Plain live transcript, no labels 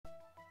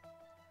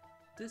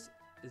This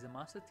is a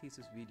master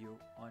thesis video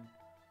on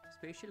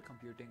spatial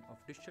computing of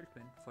digital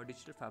twin for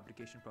digital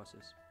fabrication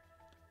process.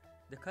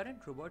 The current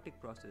robotic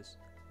process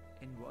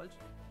involves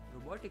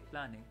robotic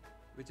planning,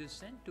 which is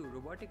sent to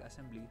robotic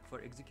assembly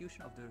for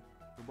execution of the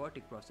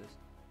robotic process.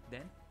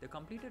 Then the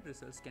completed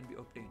results can be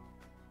obtained.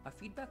 A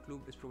feedback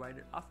loop is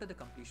provided after the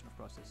completion of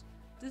process.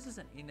 This is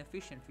an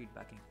inefficient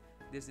feedbacking.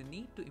 There is a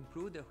need to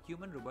improve the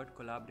human-robot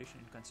collaboration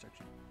in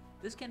construction.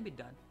 This can be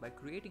done by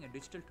creating a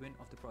digital twin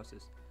of the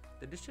process.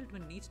 The digital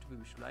twin needs to be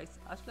visualized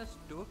as well as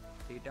store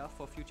data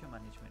for future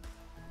management.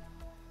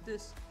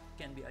 This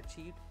can be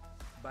achieved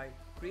by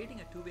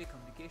creating a two-way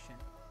communication,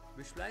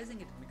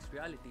 visualizing it in mixed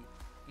reality,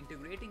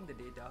 integrating the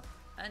data,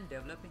 and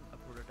developing a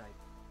prototype.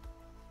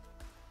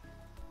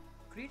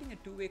 Creating a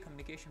two-way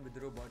communication with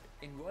the robot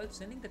involves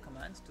sending the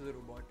commands to the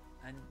robot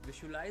and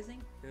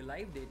visualizing the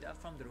live data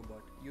from the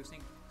robot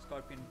using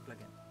Scorpion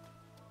plugin.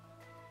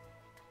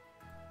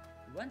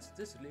 Once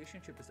this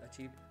relationship is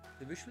achieved,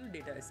 the visual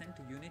data is sent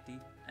to Unity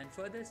and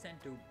further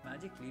sent to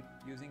Magic Leap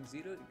using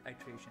zero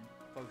iteration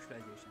for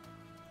visualization.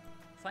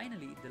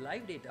 Finally, the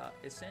live data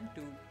is sent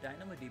to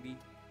DynamoDB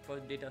for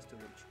data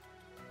storage.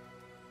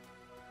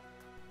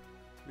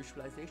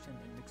 Visualization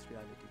in mixed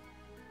reality.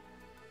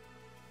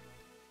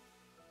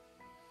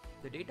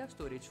 The data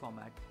storage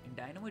format in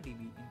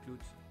DynamoDB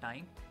includes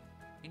time,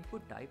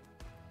 input type,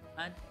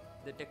 and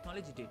the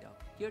technology data.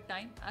 Here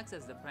time acts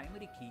as the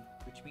primary key,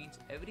 which means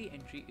every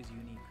entry is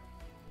unique.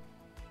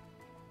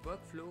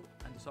 Workflow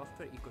and the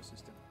software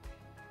ecosystem.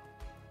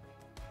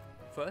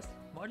 First,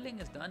 modeling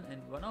is done in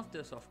one of the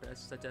softwares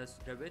such as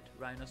Rabbit,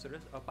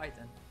 Rhinoceros or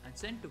Python and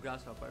sent to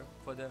Grasshopper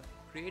for the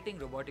creating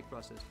robotic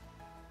process.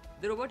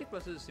 The robotic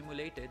process is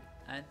simulated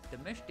and the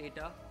mesh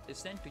data is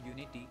sent to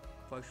Unity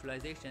for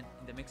visualization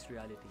in the mixed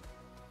reality.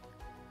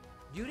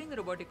 During the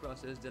robotic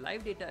process, the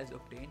live data is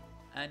obtained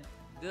and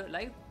the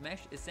live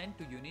mesh is sent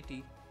to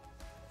Unity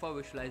for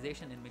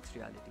visualization in mixed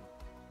reality.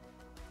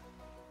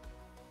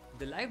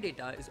 The live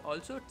data is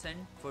also sent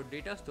for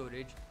data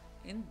storage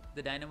in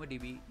the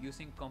DynamoDB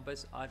using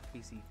Compass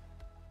RPC.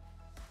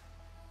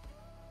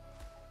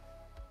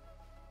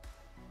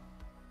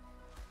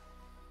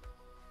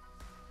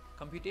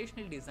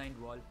 Computationally designed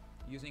wall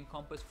using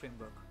Compass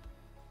framework.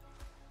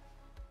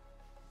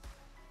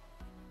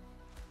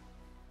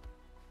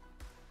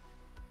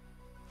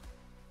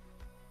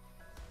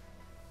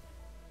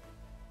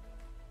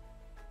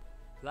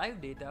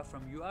 Live data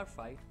from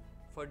UR5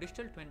 for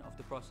digital twin of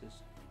the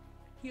process.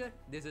 Here,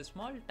 there is a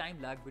small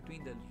time lag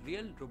between the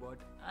real robot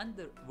and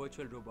the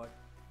virtual robot.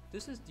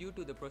 This is due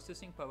to the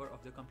processing power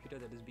of the computer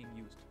that is being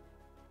used.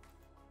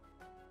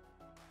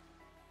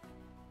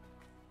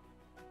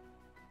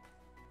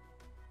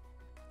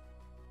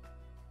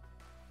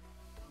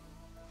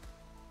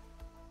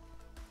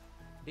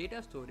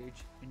 Data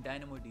storage in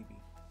DynamoDB.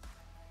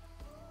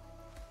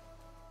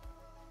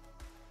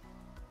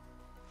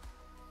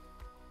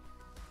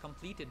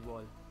 Completed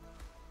wall.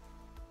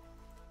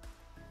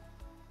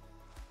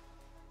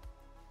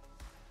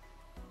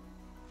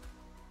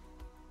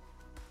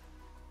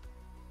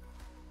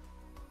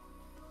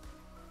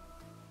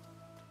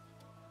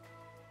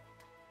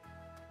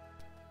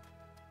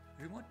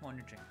 Remote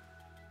monitoring.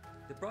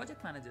 The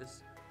project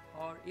managers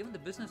or even the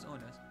business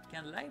owners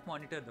can live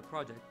monitor the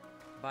project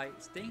by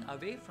staying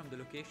away from the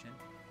location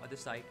or the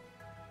site.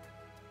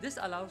 This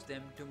allows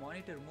them to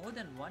monitor more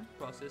than one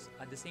process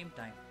at the same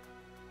time.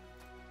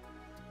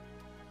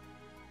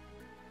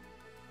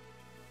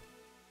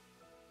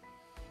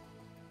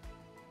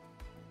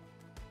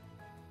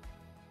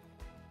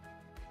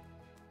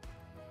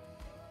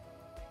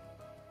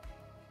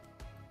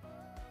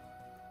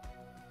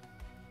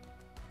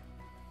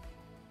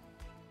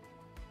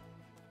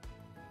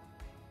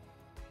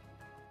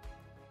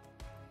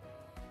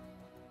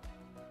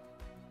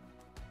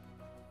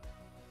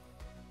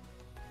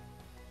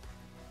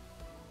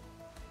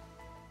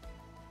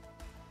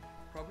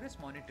 Progress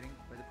monitoring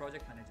by the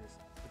project managers.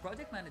 The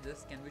project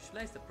managers can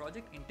visualize the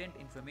project intent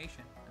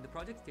information and the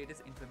project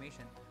status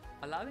information,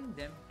 allowing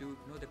them to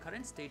know the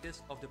current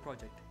status of the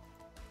project.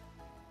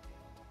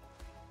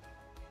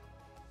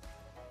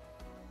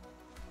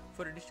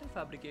 For a digital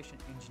fabrication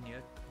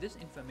engineer, this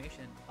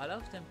information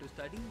allows them to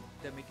study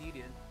the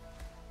material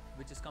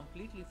which is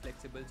completely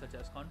flexible, such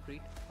as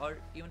concrete or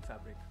even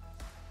fabric.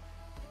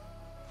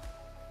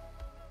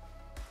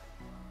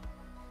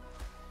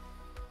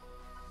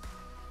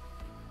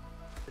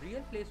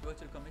 Real place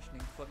virtual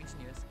commissioning for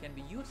engineers can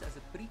be used as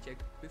a pre-check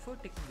before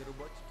taking the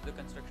robots to the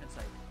construction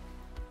site.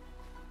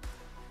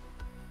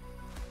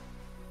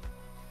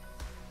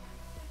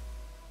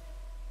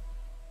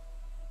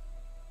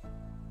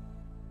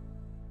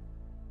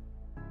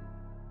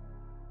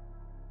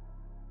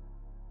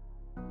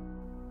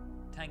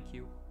 Thank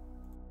you.